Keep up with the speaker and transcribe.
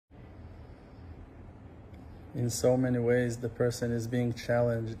In so many ways, the person is being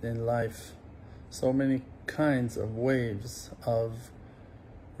challenged in life. So many kinds of waves, of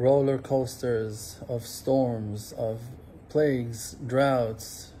roller coasters, of storms, of plagues,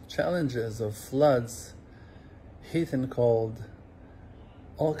 droughts, challenges, of floods, heat and cold,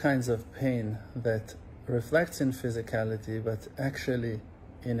 all kinds of pain that reflects in physicality, but actually,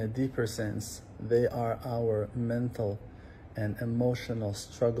 in a deeper sense, they are our mental and emotional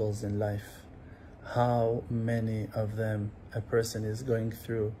struggles in life. How many of them a person is going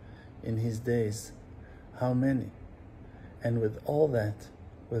through in his days? How many? And with all that,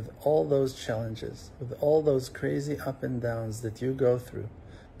 with all those challenges, with all those crazy up and downs that you go through,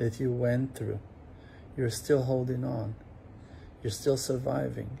 that you went through, you're still holding on. You're still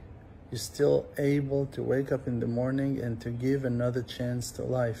surviving. You're still able to wake up in the morning and to give another chance to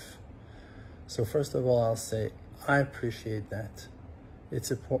life. So first of all, I'll say, I appreciate that.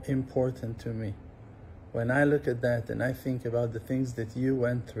 It's important to me. When I look at that and I think about the things that you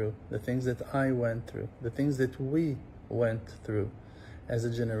went through, the things that I went through, the things that we went through as a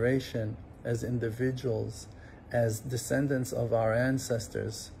generation, as individuals, as descendants of our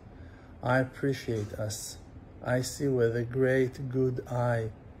ancestors, I appreciate us. I see with a great good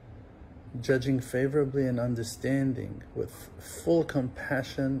eye, judging favorably and understanding, with full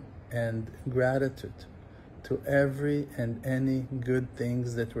compassion and gratitude to every and any good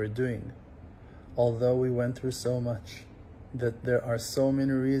things that we're doing. Although we went through so much, that there are so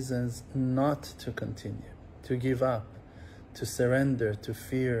many reasons not to continue, to give up, to surrender to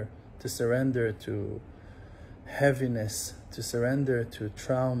fear, to surrender to heaviness, to surrender to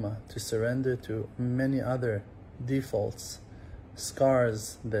trauma, to surrender to many other defaults,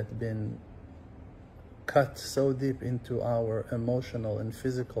 scars that have been cut so deep into our emotional and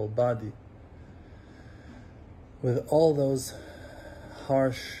physical body. With all those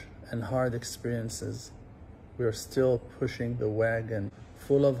harsh and hard experiences, we're still pushing the wagon,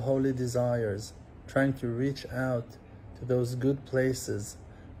 full of holy desires, trying to reach out to those good places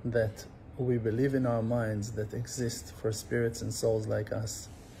that we believe in our minds that exist for spirits and souls like us.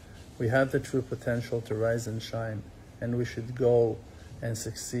 We have the true potential to rise and shine, and we should go and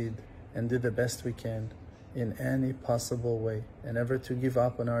succeed and do the best we can in any possible way, and never to give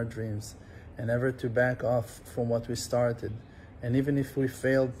up on our dreams, and never to back off from what we started. And even if we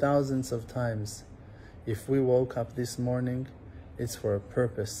failed thousands of times, if we woke up this morning, it's for a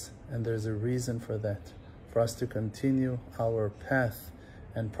purpose, and there's a reason for that, for us to continue our path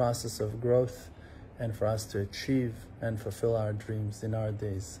and process of growth, and for us to achieve and fulfill our dreams in our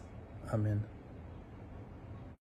days. Amen.